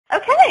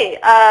Okay,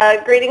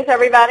 greetings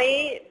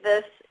everybody.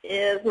 This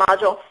is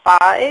Module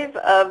 5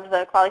 of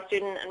the Kuali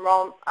Student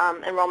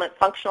Enrollment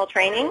Functional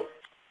Training. Let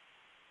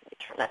me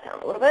turn that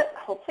down a little bit,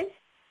 hold please.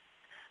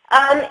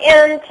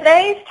 And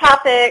today's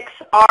topics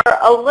are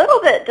a little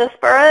bit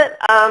disparate.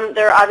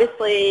 They're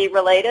obviously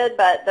related,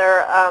 but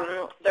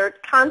they're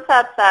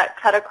concepts that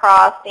cut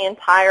across the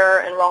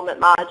entire enrollment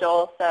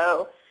module.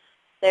 So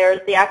there's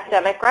the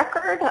academic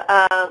record,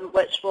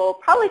 which will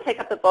probably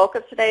take up the bulk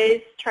of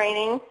today's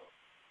training.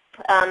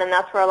 And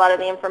that's where a lot of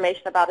the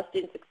information about a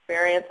student's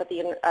experience at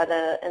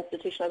the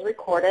institution is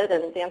recorded,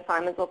 and Dan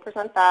Simons will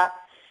present that.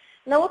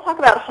 And then we'll talk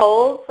about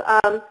holds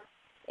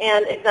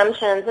and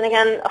exemptions. And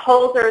again,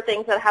 holds are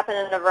things that happen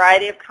in a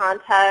variety of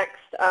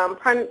contexts.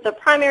 The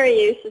primary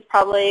use is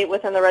probably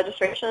within the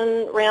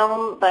registration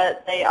realm,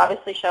 but they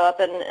obviously show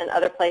up in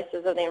other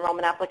places of the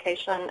enrollment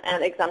application,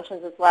 and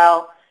exemptions as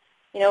well.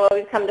 You know, what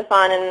we've come to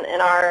find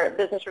in our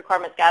business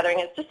requirements gathering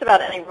is just about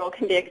any rule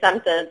can be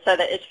exempted, so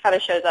that it kind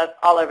of shows up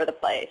all over the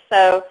place.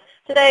 So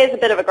today is a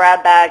bit of a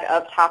grab bag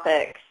of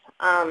topics.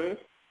 So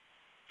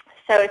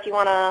if you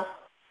want to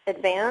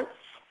advance,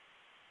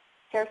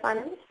 Chair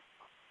Simons.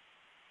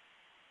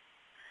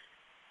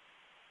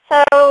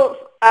 So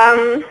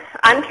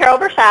I'm Carol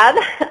Bershad,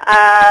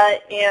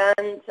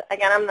 and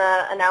again, I'm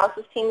the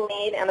analysis team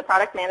lead and the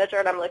product manager,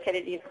 and I'm located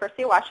at the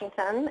University of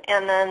Washington.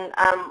 And then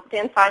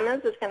Dan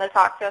Simons is going to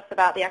talk to us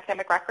about the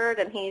academic record,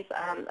 and he's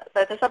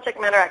both a subject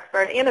matter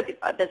expert and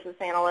a business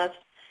analyst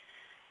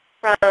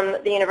from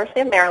the University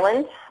of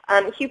Maryland.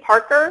 Hugh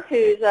Parker,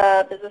 who's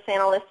a business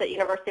analyst at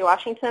University of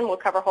Washington, will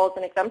cover holds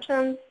and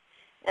exemptions.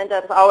 And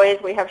as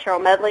always, we have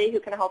Cheryl Medley, who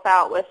can help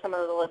out with some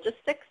of the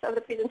logistics of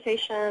the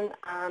presentation.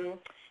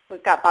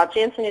 We've got Bob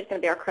Jansen, who's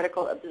going to be our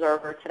critical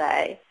observer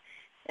today.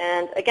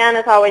 And again,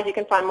 as always, you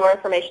can find more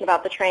information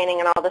about the training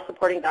and all the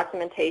supporting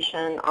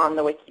documentation on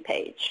the wiki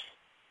page.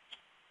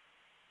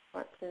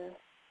 Want to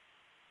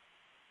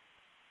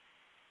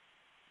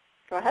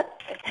go ahead?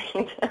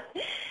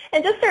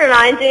 And just to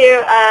remind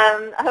you,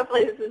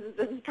 hopefully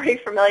this is pretty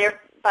familiar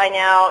by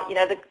now. You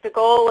know, the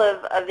goal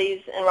of these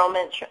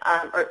enrollment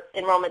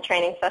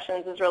training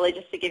sessions is really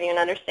just to give you an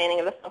understanding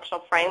of the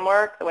functional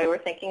framework, the way we're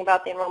thinking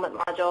about the enrollment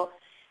module,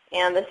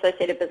 and the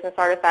associated business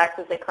artifacts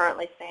as they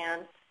currently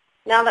stand.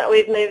 Now that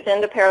we've moved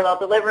into parallel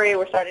delivery,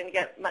 we're starting to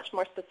get much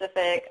more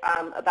specific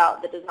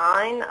about the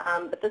design,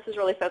 but this is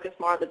really focused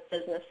more on the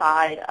business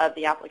side of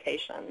the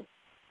application.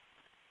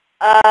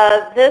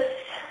 This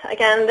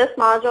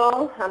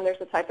module, there's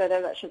a typo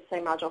there that should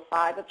say Module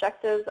 5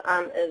 objectives,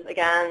 is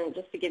again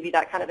just to give you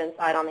that kind of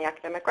insight on the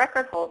academic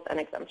record, holds, and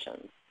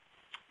exemptions.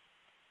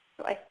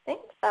 So I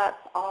think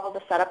that's all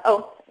the setup.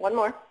 Oh, one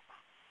more.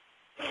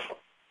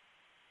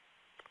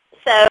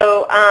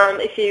 So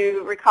if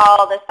you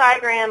recall this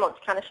diagram, which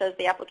kind of shows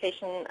the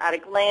application at a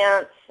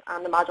glance,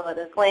 the module at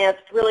a glance,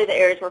 really the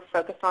areas we're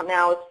focused on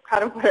now is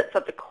kind of what's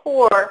at the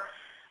core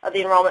of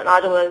the enrollment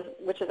module,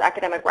 which is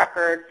academic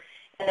record.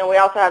 And then we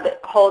also have the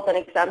holds and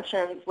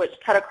exemptions, which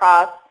cut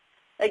across,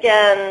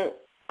 again,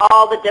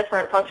 all the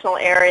different functional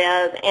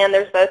areas. And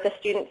there's both a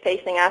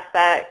student-facing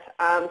aspect.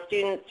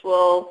 Students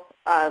will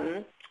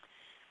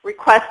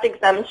request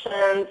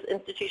exemptions.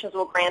 Institutions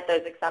will grant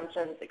those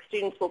exemptions.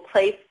 Institutions will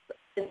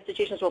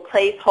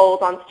place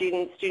holds on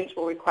students. Students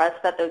will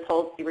request that those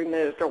holds be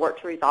removed or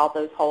work to resolve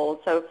those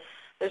holds. So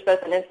there's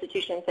both an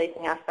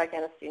institution-facing aspect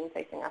and a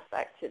student-facing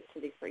aspect to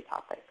these three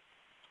topics.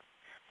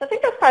 So I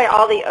think that's probably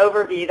all the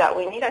overview that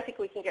we need. I think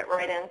we can get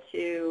right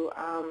into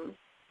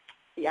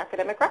the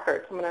academic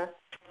records. I'm going to,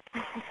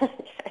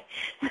 okay.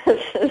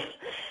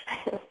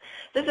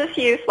 This is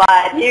Hugh's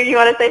slide. Hugh, you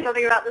want to say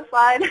something about this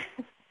slide?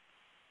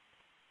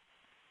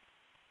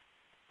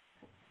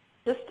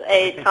 Just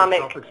a comic.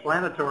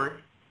 Self-explanatory.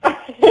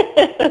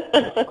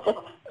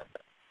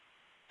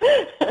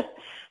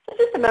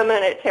 Just a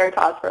moment, Terry,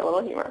 pause for a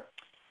little humor.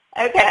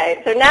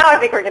 Okay, so now I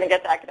think we're going to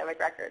get to academic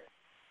records.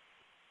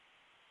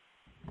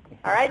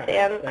 All right,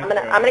 Dan, I'm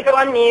going to go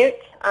on mute,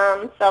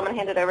 so I'm going to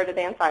hand it over to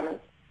Dan Simons.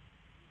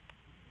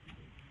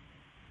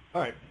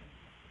 All right.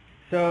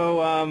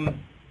 So I'm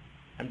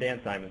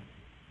Dan Simons.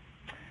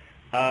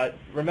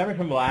 Remember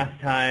from last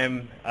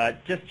time,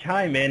 just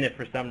chime in if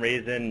for some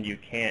reason you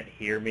can't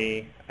hear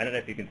me. I don't know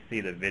if you can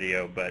see the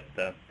video, but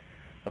the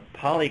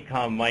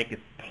Polycom mic is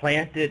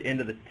planted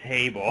into the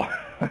table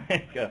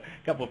a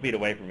couple of feet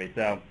away from me.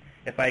 So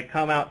if I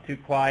come out too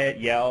quiet,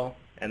 yell,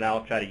 and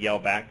I'll try to yell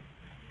back.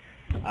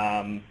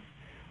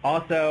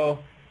 Also,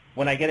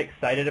 when I get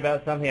excited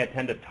about something, I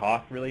tend to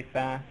talk really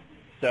fast.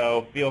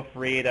 So feel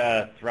free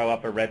to throw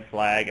up a red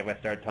flag if I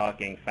start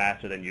talking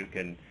faster than you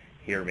can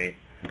hear me.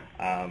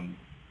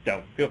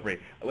 So feel free.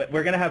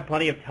 We're going to have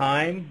plenty of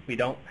time. We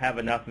don't have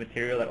enough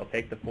material that will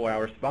take the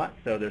 4-hour spot,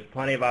 so there's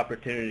plenty of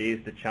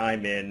opportunities to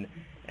chime in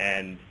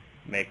and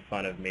make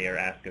fun of me or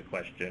ask a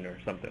question or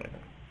something like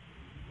that.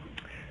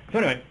 So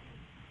anyway,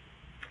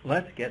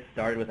 let's get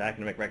started with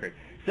academic record.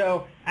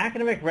 So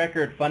academic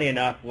record, funny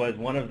enough, was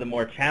one of the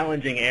more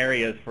challenging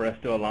areas for us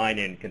to align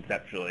in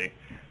conceptually.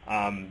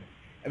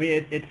 I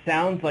mean, it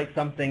sounds like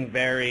something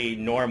very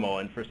normal,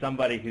 and for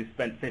somebody who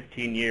spent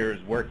 15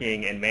 years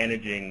working and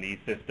managing these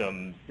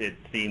systems, it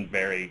seemed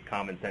very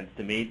common sense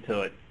to me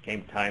till it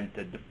came time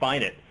to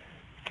define it.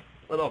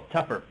 A little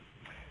tougher.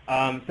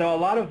 So a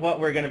lot of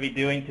what we're going to be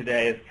doing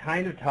today is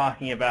kind of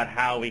talking about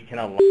how we can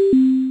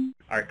align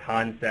our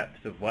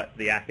concepts of what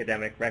the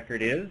academic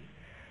record is,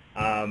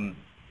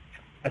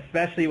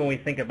 especially when we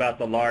think about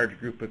the large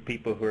group of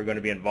people who are going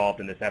to be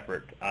involved in this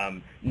effort.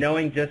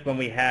 Knowing just when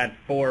we had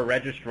 4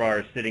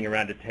 registrars sitting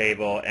around a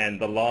table and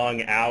the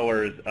long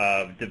hours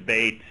of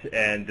debate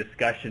and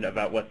discussion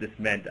about what this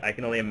meant, I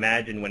can only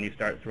imagine when you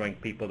start throwing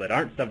people that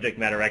aren't subject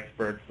matter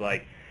experts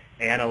like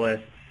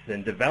analysts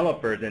and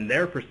developers and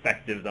their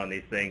perspectives on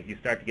these things, you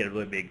start to get a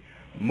really big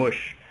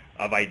mush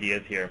of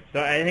ideas here.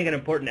 So I think an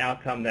important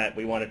outcome that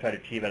we want to try to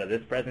achieve out of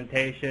this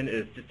presentation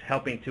is just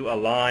helping to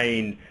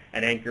align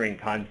an anchoring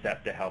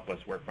concept to help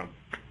us work from.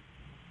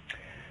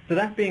 So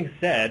that being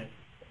said,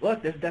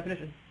 look, there's a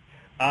definition.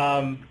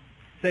 So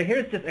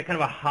here's just a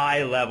kind of a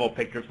high-level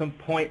picture of some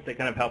points that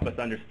kind of help us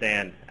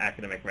understand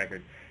academic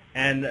record.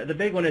 And the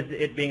big one is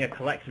it being a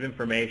collection of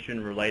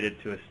information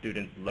related to a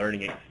student's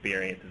learning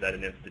experiences at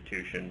an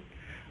institution.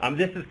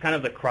 This is kind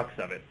of the crux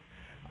of it.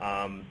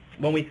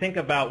 When we think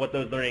about what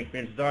those learning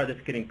experiences are,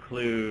 this could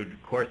include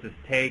courses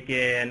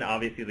taken,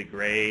 obviously the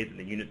grades and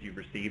the units you've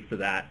received for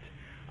that,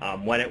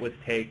 when it was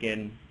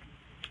taken,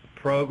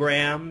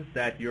 programs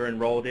that you're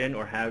enrolled in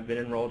or have been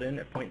enrolled in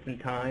at points in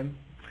time,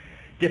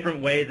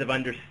 different ways of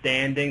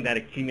understanding that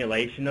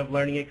accumulation of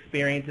learning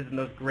experiences in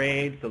those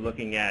grades, so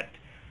looking at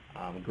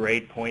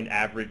grade point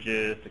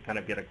averages to kind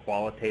of get a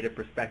qualitative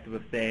perspective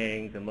of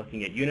things, and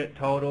looking at unit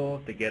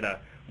totals to get a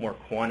more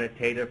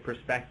quantitative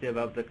perspective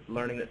of the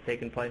learning that's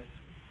taken place.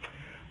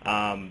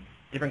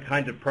 Different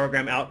kinds of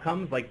program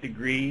outcomes like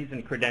degrees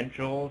and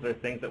credentials are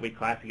things that we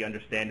classically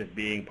understand as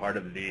being part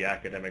of the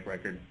academic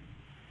record.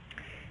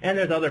 And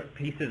there's other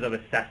pieces of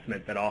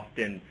assessment that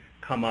often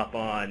come up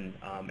on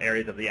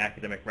areas of the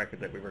academic record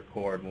that we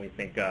record when we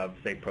think of,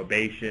 say,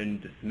 probation,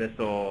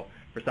 dismissal.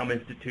 For some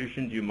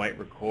institutions, you might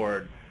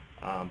record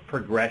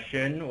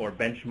progression or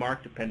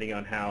benchmark, depending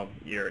on how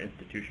your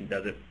institution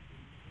does it.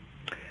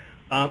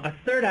 A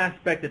third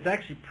aspect that's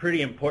actually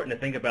pretty important to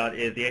think about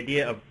is the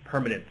idea of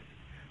permanence.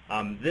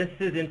 This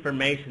is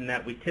information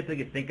that we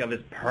typically think of as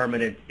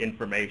permanent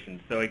information.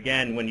 So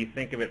again, when you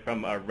think of it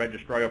from a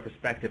registrarial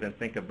perspective and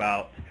think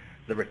about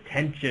the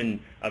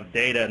retention of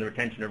data and the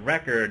retention of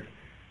records,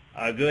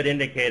 a good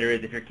indicator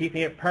is if you're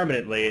keeping it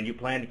permanently and you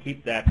plan to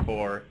keep that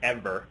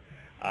forever,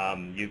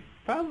 you've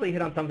probably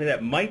hit on something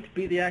that might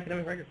be the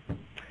academic record.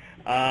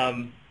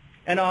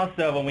 And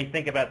also, when we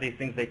think about these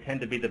things, they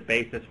tend to be the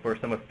basis for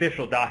some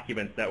official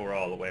documents that we're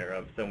all aware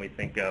of. So when we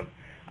think of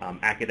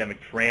academic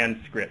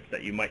transcripts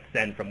that you might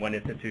send from one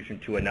institution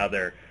to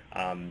another,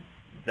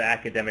 the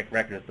academic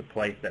record is the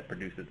place that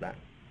produces that.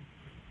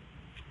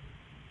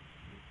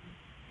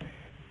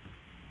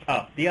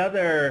 Oh, the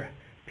other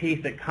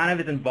piece that kind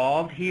of is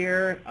involved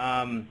here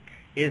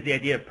is the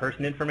idea of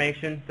person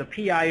information. So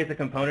PI is a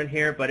component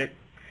here, but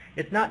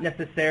it's not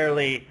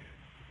necessarily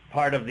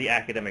part of the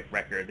academic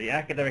record. The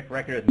academic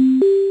record is a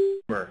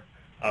number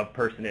of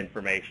person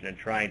information and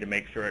trying to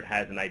make sure it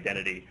has an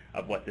identity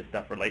of what this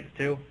stuff relates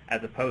to,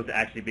 as opposed to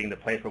actually being the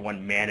place where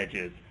one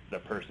manages the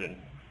person.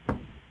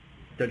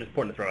 So just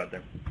important to throw out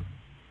there.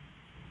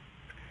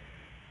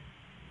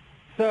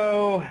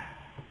 So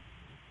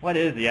what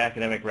is the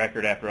academic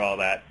record after all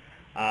that?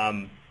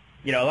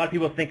 You know, a lot of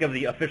people think of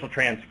the official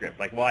transcript,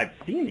 like, well, I've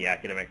seen the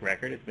academic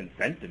record. It's been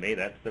sent to me.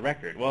 That's the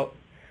record. Well,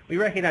 we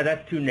recognize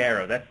that's too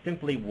narrow. That's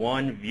simply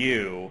one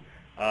view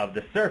of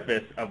the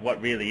surface of what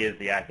really is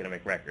the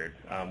academic record.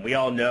 We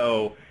all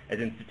know as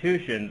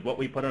institutions what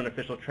we put on an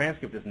official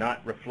transcript does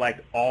not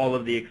reflect all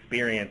of the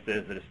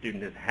experiences that a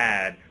student has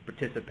had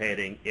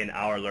participating in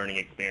our learning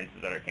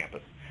experiences at our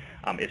campus.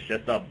 It's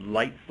just a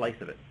light slice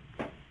of it.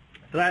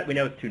 So that we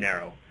know is too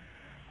narrow.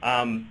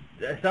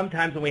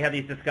 Sometimes when we have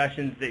these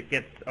discussions, it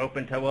gets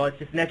open to, well, it's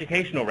just an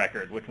educational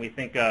record, which we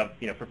think of,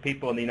 you know, for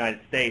people in the United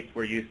States,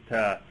 we're used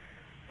to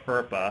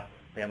FERPA,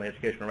 Family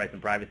Educational Rights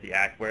and Privacy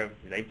Act, where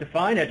they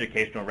define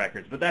educational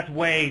records, but that's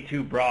way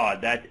too broad.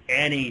 That's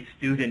any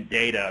student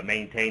data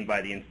maintained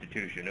by the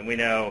institution. And we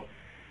know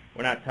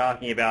we're not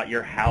talking about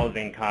your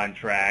housing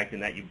contract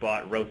and that you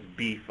bought roast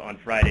beef on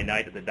Friday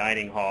night at the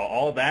dining hall.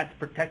 All that's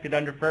protected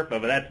under FERPA,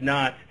 but that's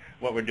not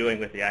what we're doing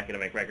with the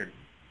academic record.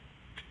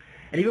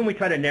 And even when we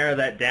try to narrow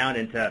that down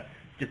into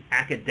just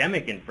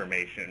academic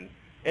information,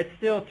 it's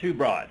still too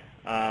broad.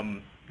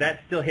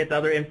 That still hits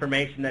other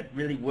information that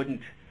really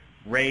wouldn't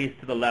raise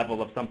to the level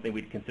of something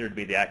we'd consider to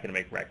be the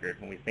academic record.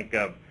 When we think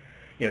of,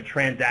 you know,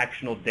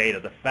 transactional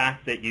data, the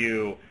fact that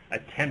you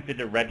attempted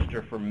to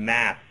register for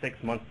math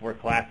 6 months before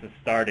classes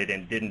started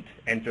and didn't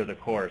enter the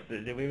course,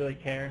 did we really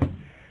care?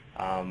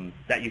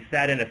 That you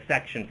sat in a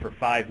section for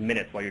 5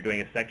 minutes while you're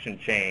doing a section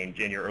change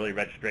in your early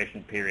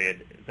registration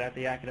period, is that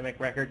the academic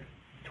record?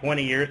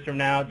 20 years from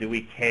now, do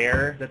we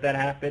care that that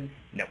happened?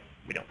 No,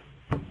 we don't.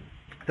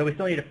 So we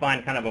still need to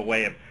find kind of a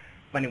way of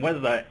finding what are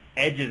the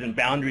edges and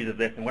boundaries of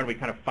this, and where do we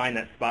kind of find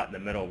that spot in the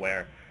middle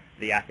where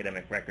the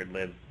academic record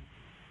lives.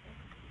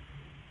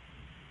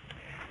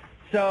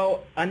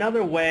 So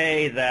another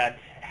way that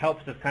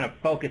helps us kind of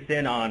focus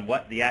in on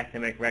what the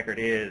academic record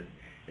is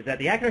that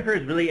the academic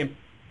record is really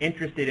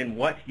interested in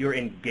what you're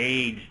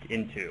engaged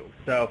into.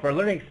 So for a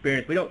learning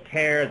experience, we don't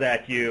care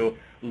that you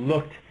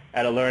looked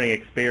at a learning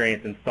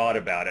experience and thought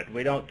about it.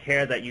 We don't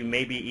care that you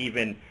maybe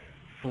even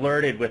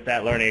flirted with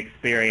that learning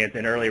experience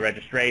in early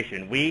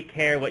registration. We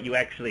care what you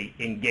actually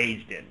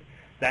engaged in.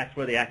 That's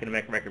where the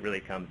academic record really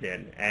comes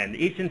in. And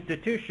each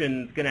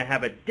institution is going to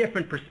have a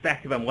different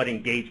perspective on what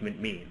engagement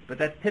means. But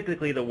that's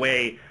typically the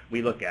way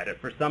we look at it.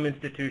 For some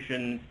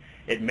institutions,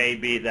 it may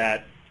be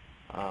that,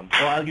 well,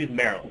 I'll use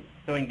Maryland.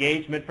 So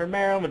engagement for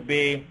Maryland would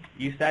be,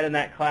 you sat in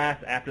that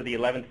class after the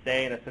 11th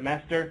day in a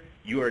semester,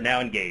 you are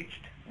now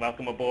engaged.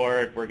 Welcome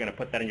aboard. We're going to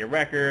put that in your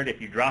record. If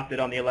you dropped it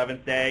on the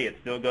 11th day, it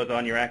still goes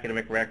on your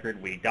academic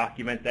record. We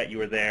document that you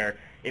were there.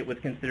 It was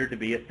considered to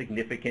be a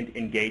significant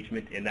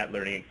engagement in that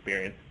learning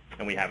experience,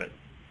 and we have it.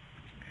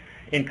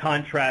 In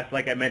contrast,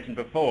 like I mentioned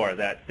before,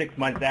 that 6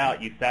 months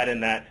out, you sat in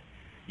that,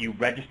 you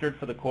registered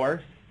for the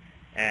course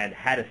and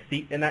had a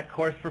seat in that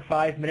course for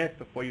 5 minutes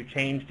before you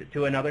changed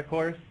to another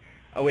course.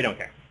 Oh, we don't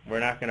care. We're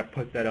not going to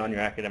put that on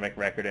your academic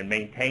record and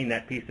maintain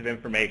that piece of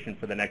information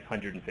for the next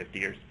 150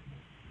 years.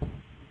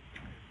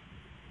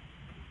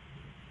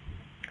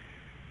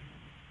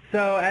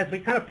 So as we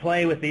kind of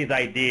play with these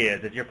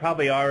ideas, as you're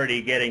probably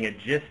already getting a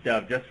gist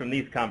of just from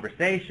these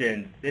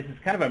conversations, this is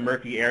kind of a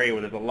murky area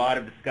where there's a lot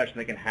of discussion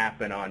that can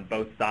happen on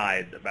both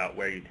sides about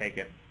where you take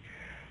it.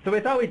 So what we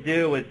thought we'd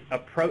do is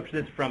approach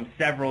this from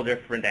several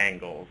different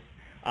angles.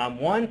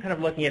 One, kind of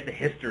looking at the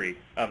history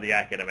of the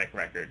academic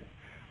record.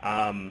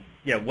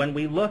 When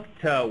we look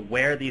to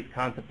where these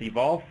concepts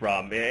evolved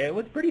from, it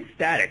was pretty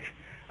static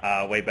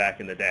way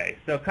back in the day.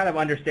 So kind of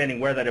understanding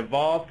where that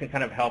evolved can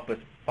kind of help us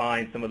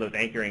find some of those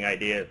anchoring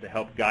ideas to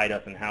help guide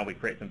us in how we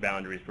create some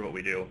boundaries for what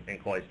we do in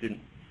Kuali Student.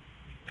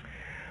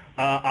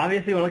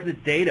 Obviously, when we look at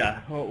the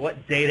data, well,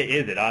 what data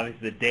is it?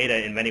 Obviously, the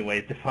data in many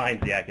ways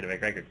defines the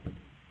academic record.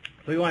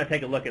 So we want to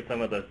take a look at some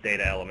of those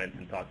data elements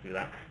and talk through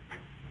that.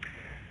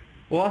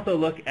 We'll also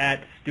look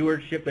at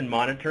stewardship and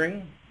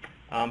monitoring.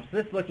 So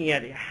this is looking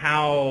at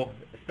how,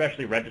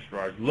 especially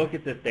registrars, look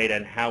at this data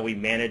and how we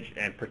manage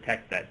and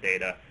protect that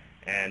data.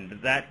 And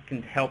that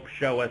can help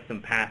show us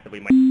some paths that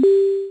we might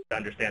to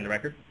understand the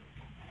record.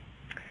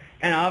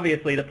 And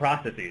obviously the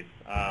processes,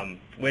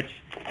 which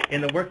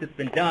in the work that's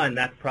been done,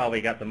 that's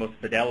probably got the most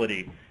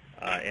fidelity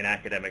in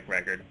academic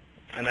record.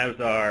 And those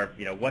are,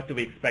 what do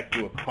we expect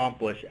to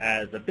accomplish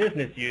as a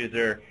business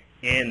user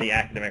in the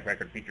academic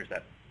record feature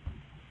set?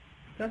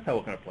 So that's how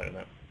we'll kind of play with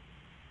that.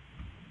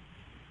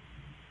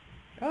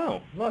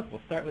 Oh, look,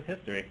 we'll start with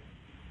history.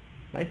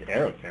 Nice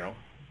arrow, Carol.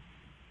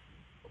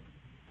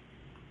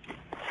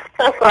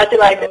 I'm glad you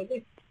liked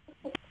it.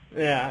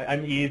 Yeah,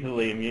 I'm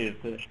easily amused.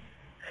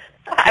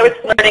 I was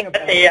flirting with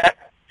the,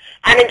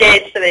 I'm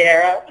engaged to the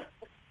arrow.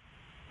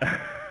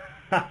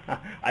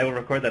 I will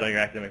record that on your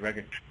academic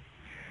record.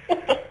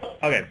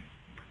 Okay,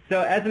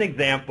 so as an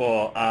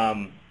example,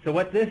 so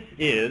what this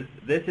is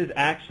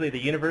actually the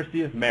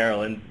University of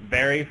Maryland's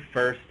very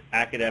first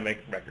academic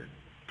record.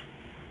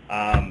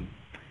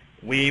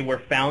 We were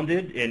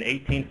founded in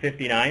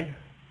 1859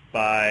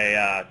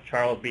 by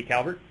Charles B.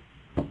 Calvert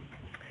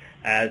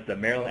as the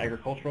Maryland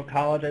Agricultural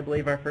College, I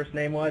believe our first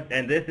name was.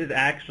 And this is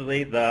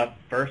actually the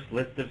first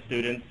list of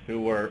students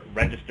who were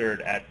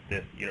registered at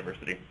this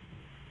university.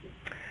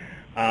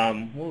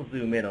 We'll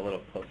zoom in a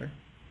little closer.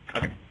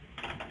 Okay.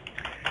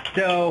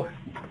 So,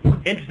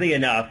 interestingly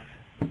enough,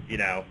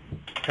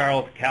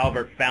 Charles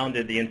Calvert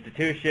founded the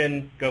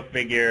institution. Go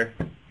figure,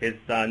 his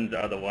sons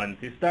are the ones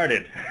who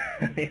started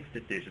the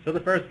institution. So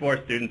the first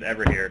 4 students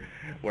ever here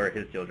were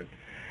his children.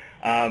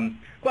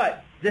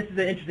 But this is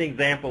an interesting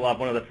example of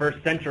one of the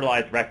first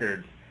centralized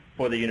records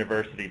for the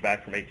university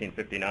back from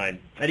 1859.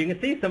 And you can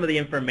see some of the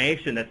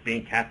information that's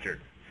being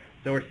captured.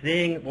 So we're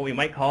seeing what we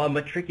might call a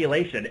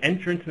matriculation,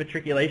 entrance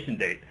matriculation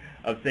date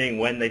of seeing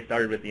when they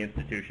started with the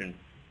institution.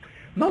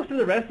 Most of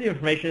the rest of the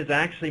information is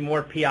actually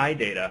more PI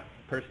data,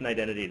 person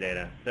identity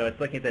data. So it's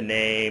looking at the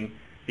name,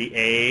 the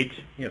age,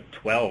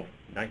 12,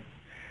 nice.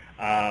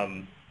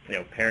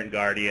 Parent,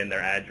 guardian, their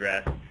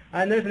address.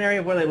 And there's an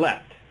area where they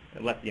left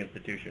the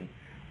institution.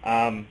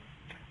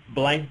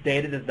 Blank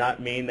data does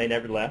not mean they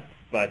never left,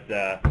 but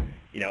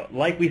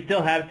like we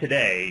still have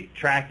today,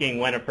 tracking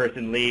when a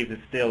person leaves is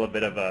still a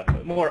bit of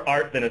a more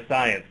art than a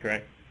science,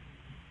 correct?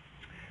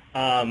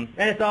 And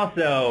it's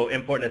also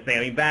important to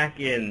say, back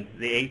in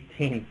the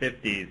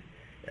 1850s,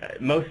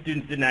 most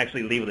students didn't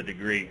actually leave with a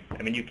degree.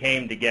 You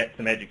came to get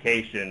some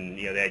education.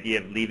 The idea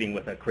of leaving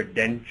with a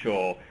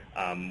credential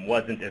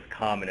wasn't as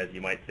common as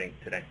you might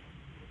think today.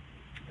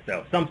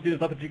 So some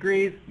students left with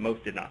degrees,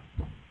 most did not.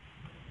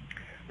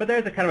 But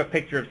there's a kind of a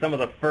picture of some of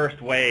the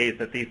first ways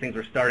that these things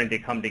were starting to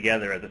come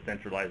together as a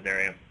centralized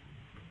area.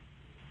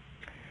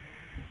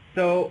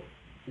 So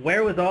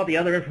where was all the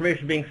other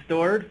information being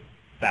stored?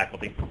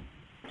 Faculty.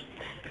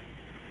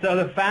 So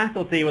the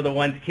faculty were the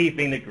ones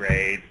keeping the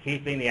grades,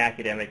 keeping the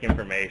academic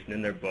information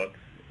in their books.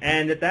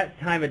 And at that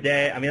time of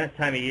day, that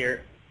time of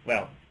year,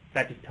 well,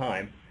 not just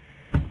time,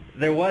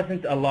 there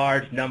wasn't a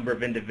large number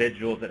of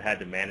individuals that had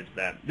to manage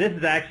that. This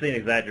is actually an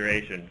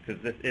exaggeration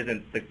because this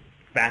isn't the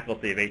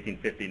faculty of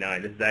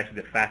 1859. This is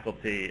actually the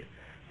faculty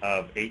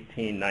of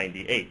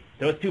 1898.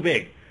 So it's too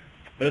big.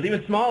 But it was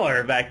even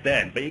smaller back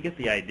then, but you get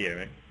the idea,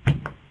 right?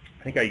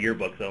 I think our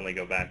yearbooks only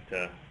go back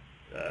to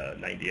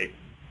 98.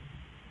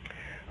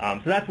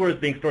 So that's where it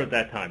was being stored at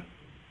that time.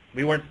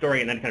 We weren't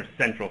storing it in any kind of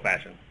central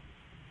fashion.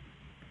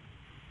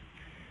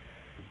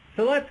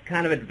 So let's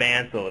kind of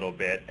advance a little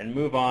bit and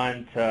move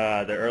on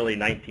to the early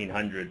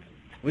 1900s.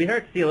 We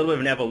start to see a little bit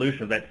of an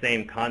evolution of that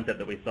same concept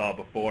that we saw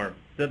before.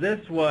 So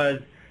this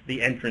was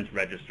the entrance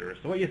register.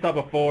 So what you saw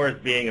before is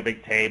being a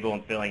big table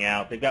and filling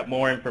out. They've got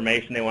more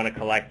information they want to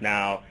collect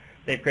now.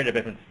 They've created a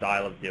different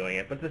style of doing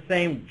it, but it's the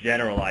same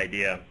general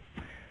idea.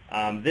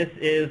 This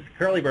is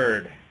Curly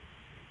Bird,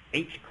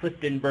 H.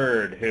 Clifton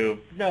Bird, who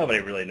nobody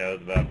really knows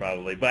about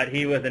probably, but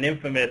he was an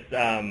infamous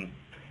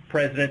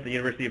president of the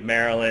University of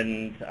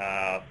Maryland,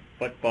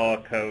 football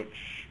coach,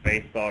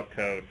 baseball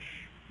coach,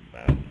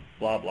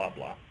 blah, blah,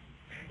 blah.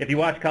 If you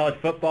watch college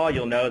football,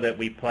 you'll know that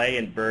we play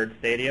in Bird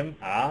Stadium.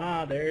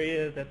 Ah, there he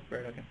is. That's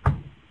Bird. Okay.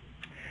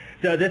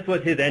 So this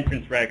was his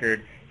entrance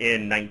record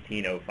in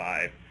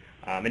 1905.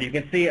 And you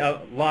can see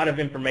a lot of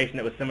information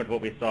that was similar to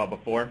what we saw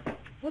before. A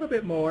little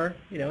bit more.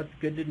 It's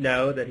good to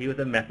know that he was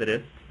a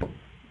Methodist.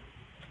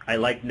 I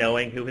like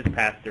knowing who his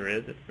pastor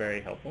is. It's very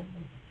helpful.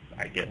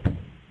 I get it.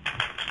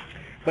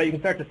 But you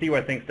can start to see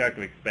where things start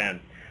to expand.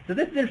 So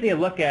this is interesting to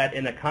look at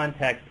in the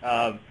context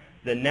of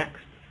the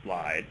next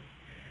slide,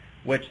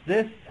 which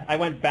I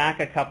went back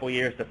a couple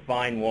years to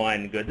find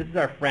one good. This is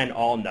our friend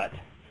Allnut.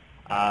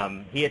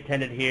 He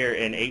attended here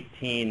in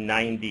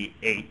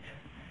 1898.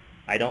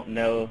 I don't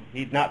know.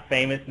 He's not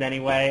famous in any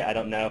way. I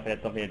don't know if it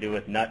had something to do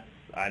with nuts.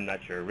 I'm not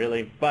sure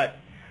really. But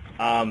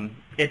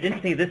it's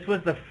interesting. This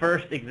was the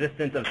first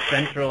existence of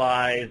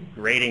centralized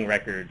grading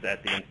records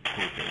at the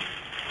institution.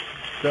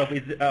 So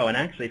and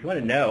actually, if you want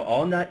to know,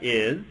 Allnut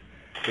is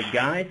the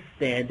guy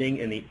standing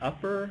in the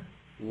upper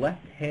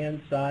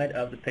left-hand side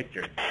of the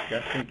picture,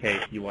 just in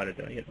case you wanted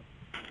to,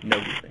 know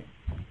these things.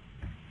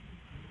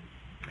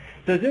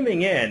 So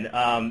zooming in,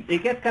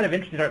 it gets kind of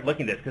interesting to start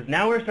looking at this, because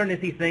now we're starting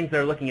to see things that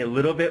are looking a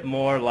little bit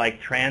more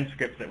like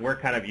transcripts that we're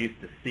kind of used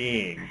to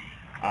seeing.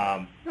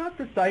 Not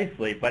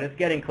precisely, but it's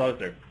getting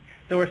closer.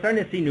 So we're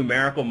starting to see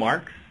numerical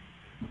marks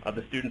of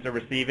the students are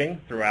receiving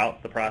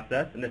throughout the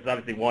process, and this is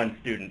obviously one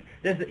student.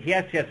 He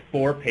actually has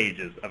 4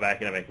 pages of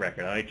academic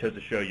record. I only chose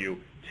to show you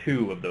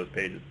 2 of those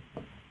pages.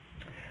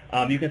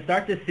 You can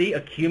start to see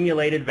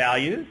accumulated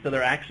values, so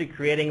they're actually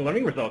creating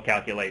learning result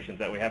calculations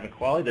that we have in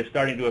Kuali. They're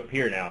starting to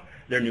appear now.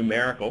 They're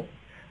numerical,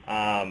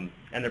 and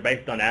they're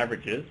based on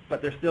averages,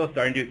 but they're still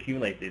starting to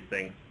accumulate these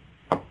things.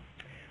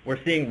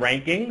 We're seeing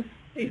rankings.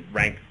 He's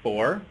ranked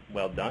 4.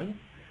 Well done.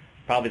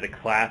 Probably the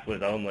class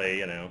was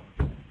only,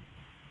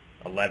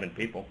 11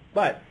 people,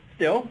 but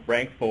still,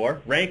 ranked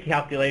 4. Rank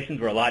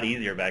calculations were a lot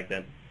easier back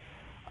then.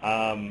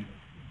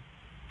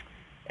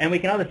 And we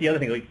can also see other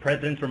things like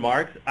president's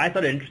remarks. I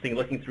thought it interesting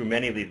looking through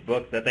many of these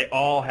books that they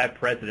all have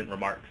president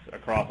remarks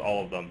across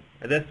all of them.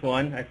 This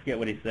one, I forget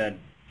what he said.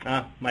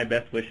 My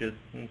best wishes.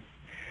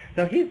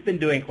 So he's been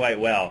doing quite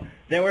well.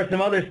 There were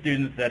some other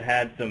students that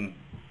had some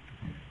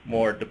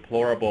more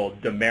deplorable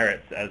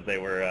demerits as they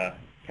were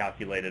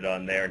calculated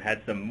on there and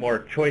had some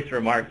more choice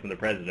remarks from the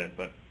president,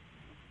 but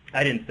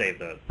I didn't save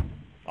those.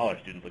 All our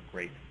students look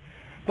great.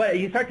 But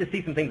you start to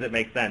see some things that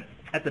make sense.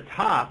 At the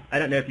top, I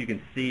don't know if you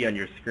can see on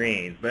your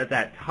screens, but at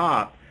that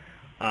top,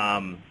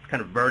 kind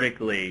of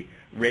vertically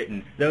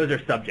written, those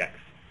are subjects.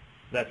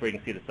 So that's where you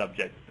can see the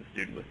subjects the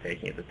student was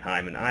taking at the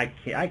time. And I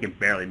can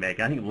barely make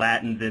it. I think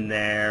Latin's in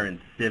there, and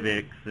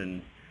civics,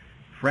 and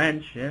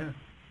French, yeah,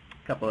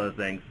 a couple of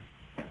those things.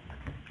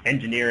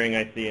 Engineering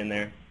I see in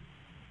there.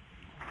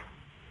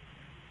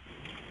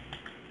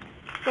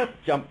 Let's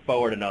jump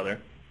forward another.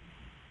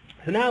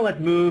 So now let's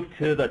move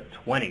to the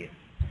 20s.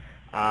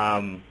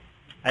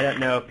 I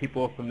don't know if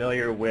people are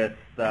familiar with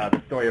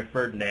the story of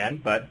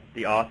Ferdinand, but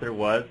the author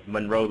was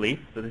Monroe Leaf,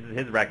 so this is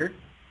his record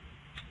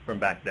from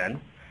back then.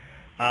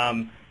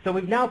 So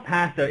we've now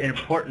passed an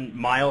important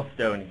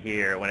milestone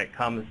here when it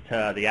comes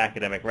to the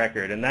academic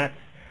record, and that's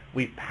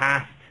we've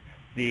passed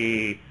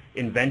the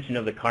invention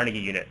of the Carnegie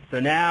unit.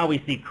 So now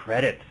we see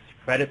credits.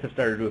 Credits have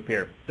started to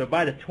appear. So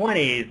by the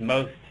 20s,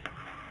 most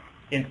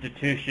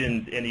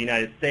institutions in the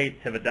United States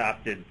have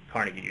adopted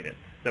Carnegie units.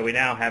 So we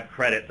now have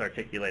credits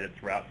articulated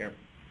throughout here.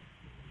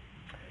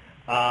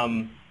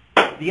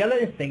 The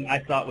other thing I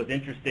thought was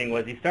interesting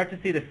was you start to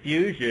see the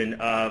fusion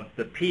of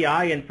the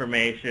PI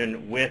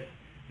information with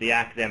the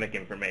academic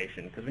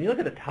information. Because when you look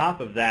at the top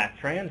of that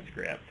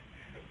transcript,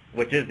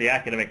 which is the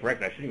academic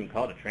record, I shouldn't even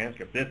call it a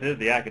transcript, this is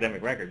the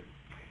academic record.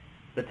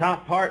 The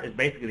top part is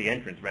basically the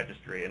entrance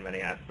registry in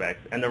many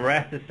aspects, and the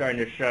rest is starting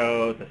to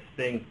show the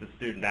things the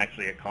student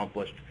actually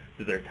accomplished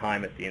through their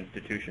time at the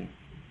institution.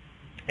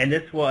 And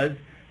this was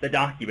the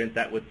document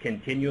that was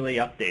continually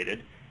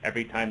updated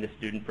every time the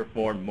student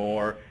performed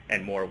more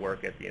and more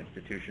work at the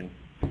institution.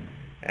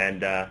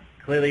 And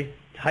clearly,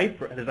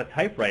 there's a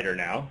typewriter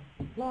now.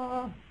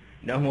 Blah.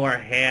 No more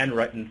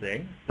handwritten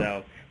things.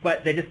 So,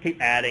 but they just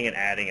keep adding and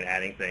adding and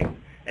adding things.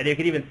 And you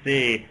can even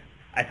see,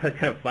 I thought it was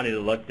kind of funny to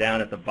look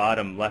down at the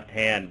bottom left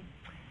hand,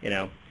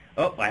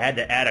 oh, I had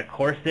to add a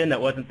course in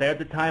that wasn't there at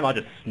the time. I'll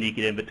just sneak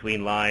it in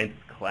between lines.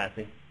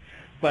 Classy.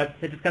 But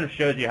it just kind of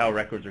shows you how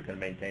records are kind of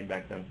maintained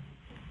back then.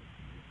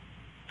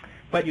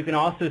 But you can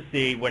also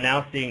see, we're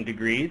now seeing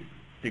degrees.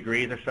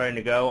 Degrees are starting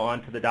to go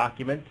onto the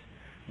document,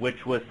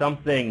 which was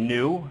something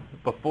new.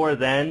 Before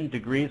then,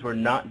 degrees were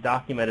not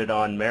documented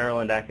on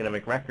Maryland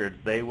academic records.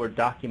 They were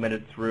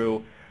documented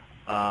through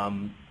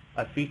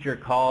a feature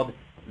called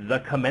the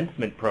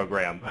commencement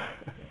program.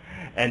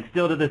 And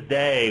still to this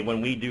day,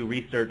 when we do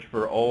research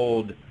for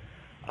old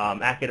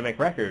academic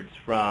records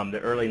from the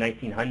early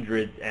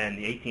 1900s and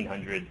the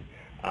 1800s,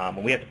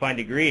 when we have to find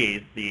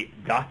degrees, the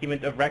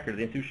document of record of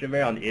the Institution of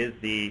Maryland is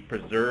the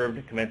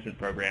preserved commencement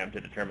program to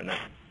determine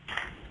that.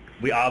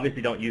 We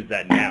obviously don't use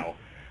that now,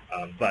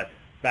 but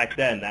back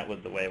then that was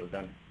the way it was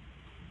done.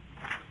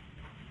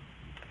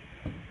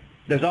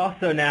 There's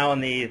also now on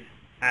these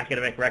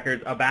academic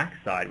records a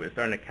backside. We're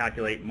starting to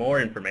calculate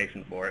more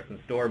information for us and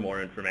store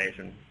more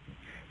information.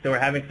 So we're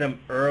having some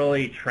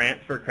early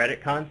transfer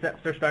credit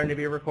concepts are starting to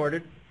be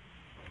recorded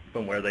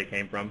from where they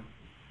came from.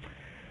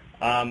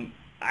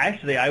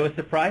 Actually, I was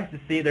surprised to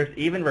see there's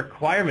even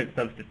requirement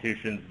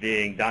substitutions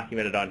being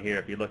documented on here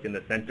if you look in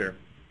the center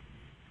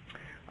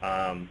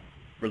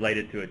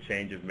related to a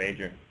change of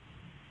major.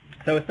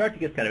 So it starts to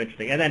get kind of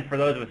interesting. And then for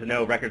those of us who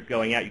know records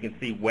going out, you can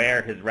see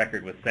where his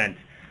record was sent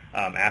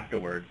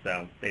afterwards.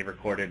 So they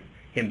recorded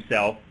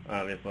himself,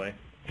 obviously,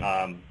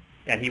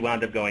 and he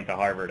wound up going to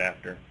Harvard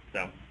after.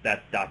 So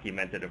that's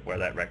documented of where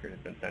that record has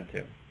been sent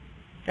to.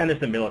 And there's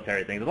some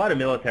military things. A lot of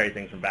military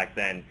things from back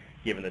then,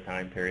 given the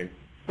time period.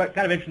 But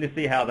kind of interesting to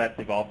see how that's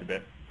evolved a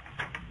bit.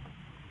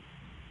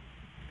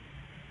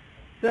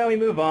 So we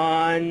move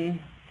on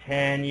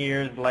 10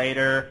 years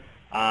later.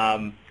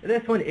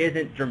 This one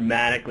isn't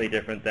dramatically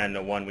different than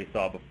the one we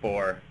saw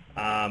before.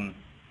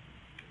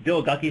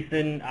 Bill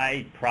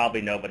Guckison,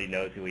 probably nobody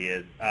knows who he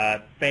is.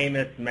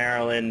 Famous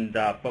Maryland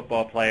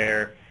football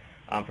player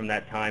from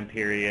that time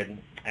period.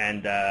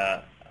 And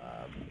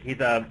he's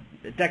a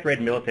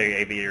decorated military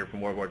aviator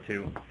from World War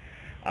II.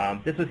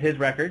 This was his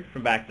record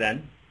from back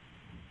then.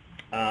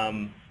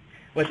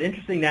 What's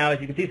interesting now is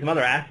you can see some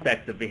other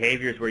aspects of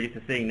behaviors we're used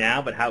to seeing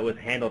now, but how it was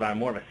handled on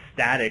more of a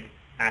static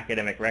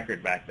academic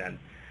record back then.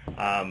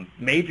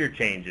 Major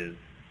changes.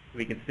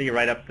 We can see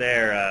right up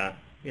there,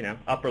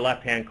 upper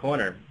left-hand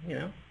corner.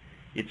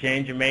 You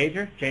change your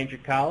major, change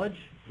your college.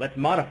 Let's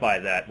modify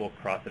that. We'll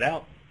cross it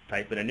out,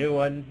 type in a new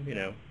one.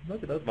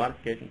 Look at those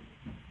modifications.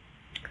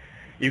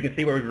 You can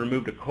see where we've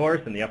removed a course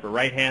in the upper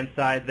right-hand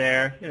side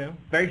there.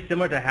 Very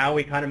similar to how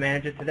we kind of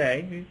manage it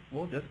today.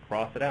 We'll just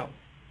cross it out.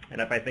 And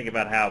if I think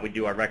about how we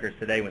do our records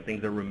today when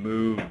things are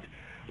removed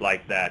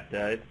like that,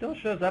 it still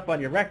shows up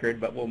on your record,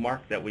 but we'll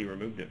mark that we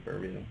removed it for a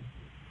reason.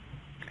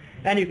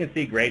 And you can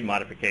see grade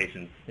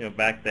modifications.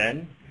 Back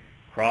then,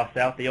 cross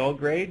out the old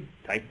grade,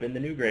 type in the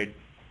new grade.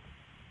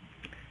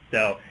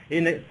 So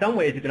in some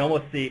ways, you can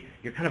almost see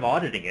you're kind of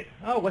auditing it.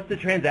 Oh, what's the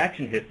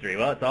transaction history?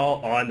 Well, it's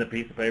all on the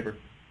piece of paper.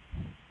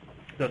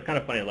 So it's kind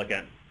of funny to look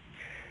at.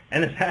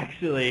 And it's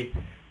actually,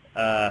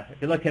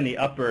 if you look in the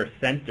upper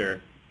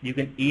center, you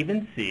can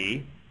even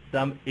see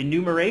some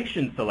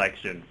enumeration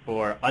selection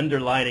for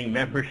underlining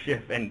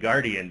membership and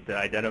guardian to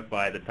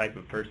identify the type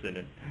of person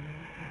and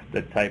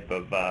the type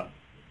of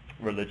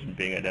religion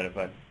being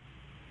identified.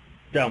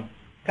 So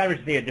kind of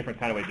just see a different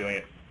kind of way of doing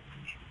it.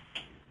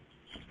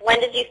 When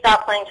did you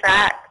stop playing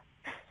track,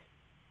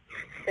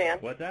 Sam?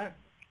 What's that?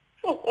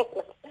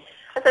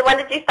 I said, when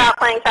did you stop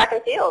playing track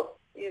and field?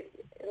 You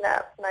in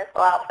that nice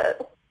little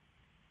outfit.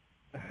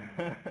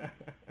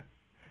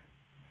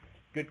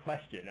 Good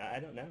question. I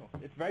don't know.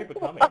 It's very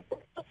becoming.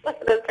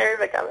 It is very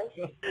becoming.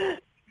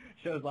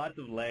 Shows lots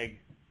of leg.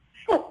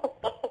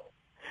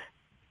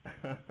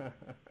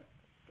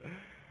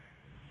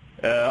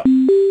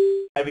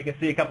 We can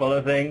see a couple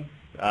other things.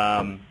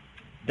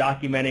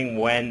 Documenting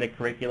when the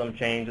curriculum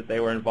changed that they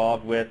were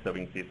involved with, so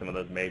we can see some of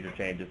those major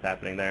changes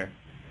happening there.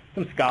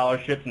 Some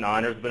scholarships and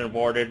honors have been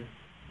awarded.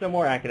 Some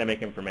more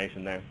academic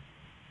information there.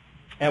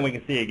 And we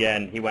can see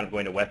again, he wound up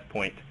going to West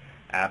Point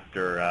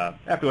after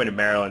going to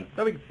Maryland,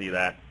 so we can see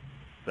that.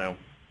 So,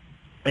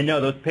 and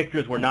no, those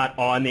pictures were not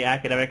on the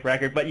academic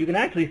record, but you can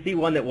actually see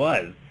one that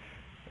was.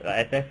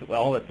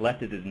 All that's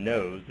left is his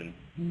nose and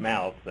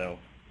mouth, so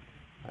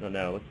I don't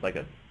know. It looks like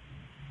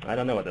I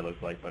don't know what that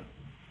looks like, but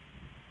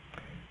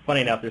funny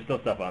enough, there's still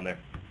stuff on there.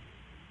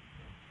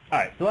 All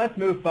right, so let's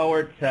move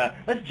forward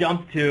let's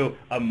jump to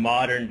a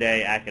modern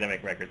day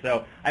academic record.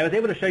 So I was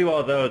able to show you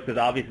all those because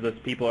obviously those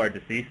people are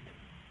deceased,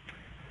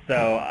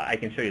 so I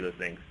can show you those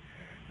things.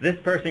 This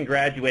person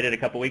graduated a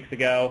couple weeks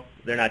ago.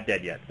 They're not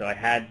dead yet, so I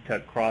had to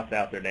cross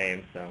out their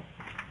names. So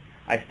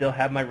I still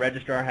have my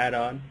registrar hat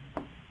on.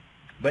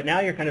 But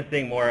now you're kind of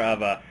seeing more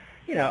of a,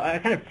 a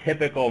kind of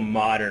typical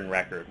modern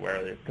record where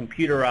it's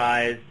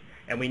computerized,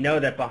 and we know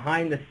that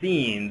behind the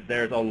scenes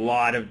there's a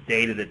lot of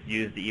data that's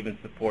used to even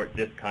support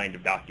this kind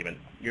of document.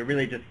 You're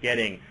really just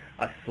getting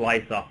a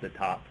slice off the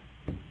top.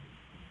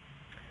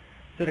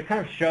 So to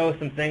kind of show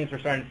some things we're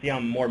starting to see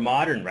on more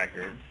modern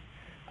records,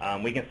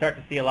 we can start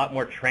to see a lot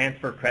more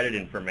transfer credit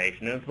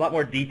information, and it's a lot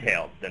more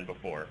detailed than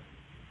before.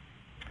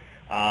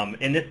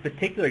 In this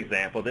particular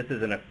example, this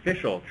is an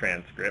official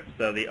transcript,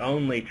 so the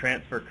only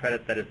transfer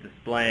credit that is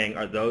displaying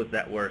are those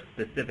that were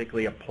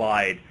specifically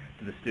applied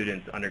to the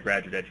student's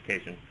undergraduate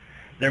education.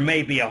 There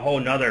may be a whole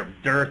nother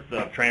dearth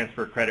of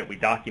transfer credit we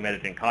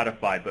documented and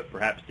codified, but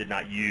perhaps did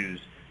not use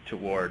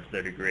towards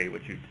their degree,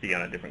 which you'd see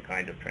on a different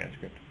kind of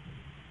transcript.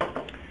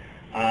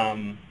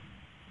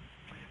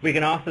 We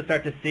can also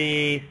start to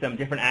see some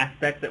different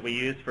aspects that we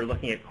use for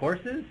looking at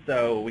courses.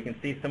 So we can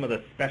see some of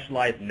the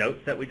specialized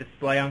notes that we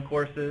display on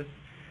courses.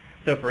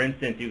 So for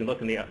instance, you can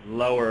look in the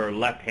lower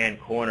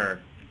left-hand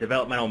corner.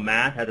 Developmental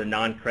math has a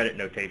non-credit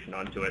notation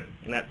onto it,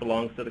 and that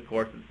belongs to the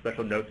course. It's a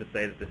special note to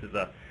say that this is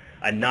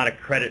not a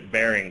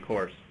credit-bearing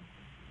course.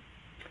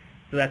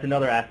 So that's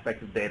another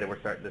aspect of data we're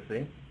starting to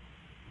see.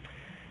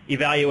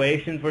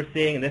 Evaluations we're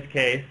seeing in this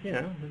case,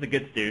 this is a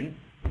good student.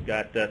 You've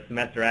got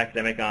semester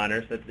academic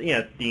honors. That's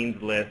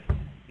Dean's List.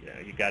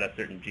 You've got a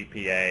certain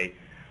GPA,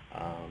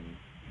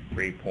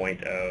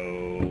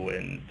 3.0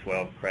 and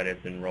 12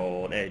 credits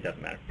enrolled. It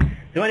doesn't matter.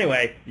 So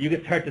anyway, you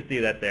can start to see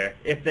that there.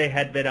 If they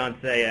had been on,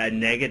 say, a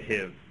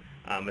negative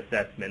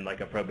assessment,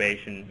 like a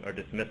probation or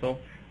dismissal,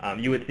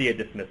 you would see a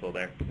dismissal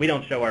there. We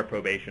don't show our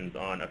probations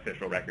on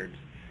official records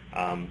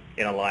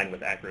in line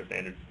with ACRA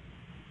standards.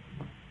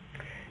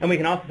 And we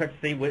can also start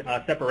to see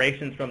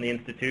separations from the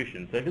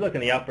institution. So if you look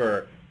in the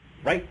upper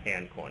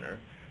right-hand corner,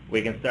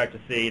 we can start to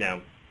see,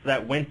 for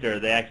that winter,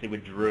 they actually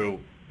withdrew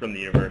from the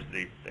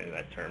university during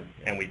that term,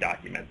 and we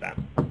document that.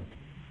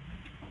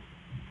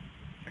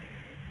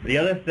 The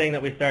other thing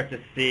that we start to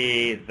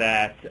see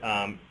that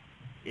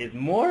is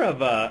more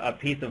of a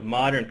piece of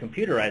modern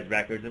computerized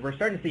records is we're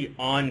starting to see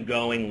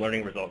ongoing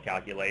learning result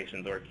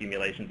calculations or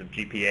accumulations of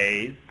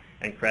GPAs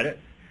and credits.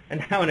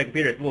 And now in a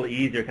computer, it's a little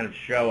easier to kind of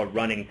show a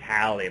running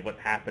tally of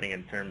what's happening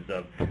in terms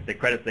of the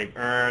credits they've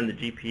earned, the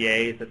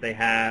GPAs that they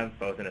have,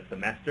 both in a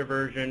semester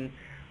version,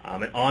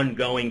 an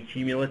ongoing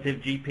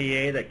cumulative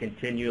GPA that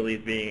continually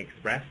is being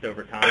expressed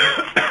over time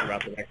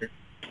throughout the record.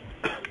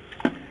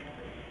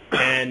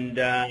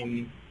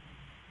 And,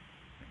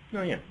 so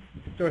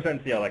we're starting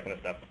to see all that kind of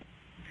stuff.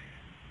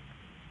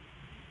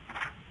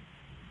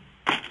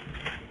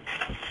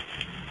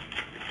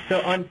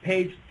 So on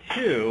page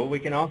 2, we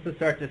can also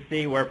start to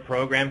see where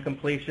program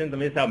completions,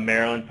 this is how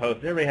Maryland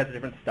posts. Everybody has a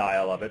different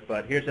style of it,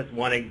 but here's just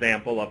one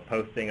example of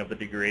posting of the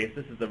degrees.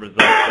 This is the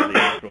result of the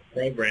actual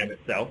program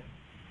itself.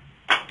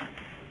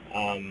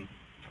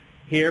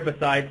 Here,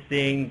 besides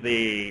seeing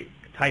the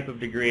type of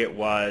degree it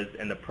was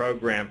and the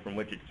program from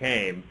which it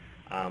came,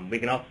 we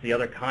can also see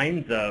other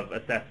kinds of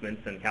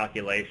assessments and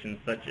calculations,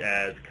 such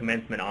as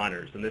commencement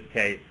honors. In this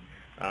case,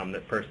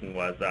 the person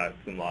was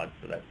cum laude,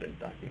 so that's been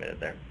documented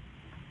there.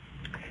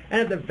 And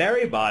at the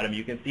very bottom,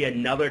 you can see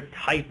another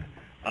type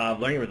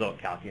of learning result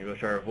calculator,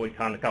 which are what we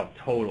call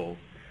totals.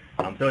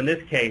 So in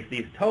this case,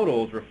 these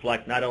totals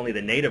reflect not only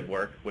the native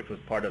work, which was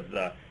part of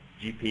the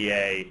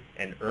GPA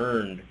and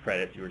earned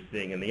credits you were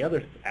seeing in the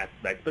other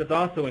aspects, but it's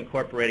also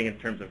incorporating in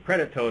terms of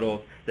credit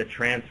totals the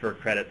transfer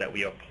credit that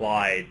we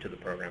applied to the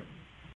program.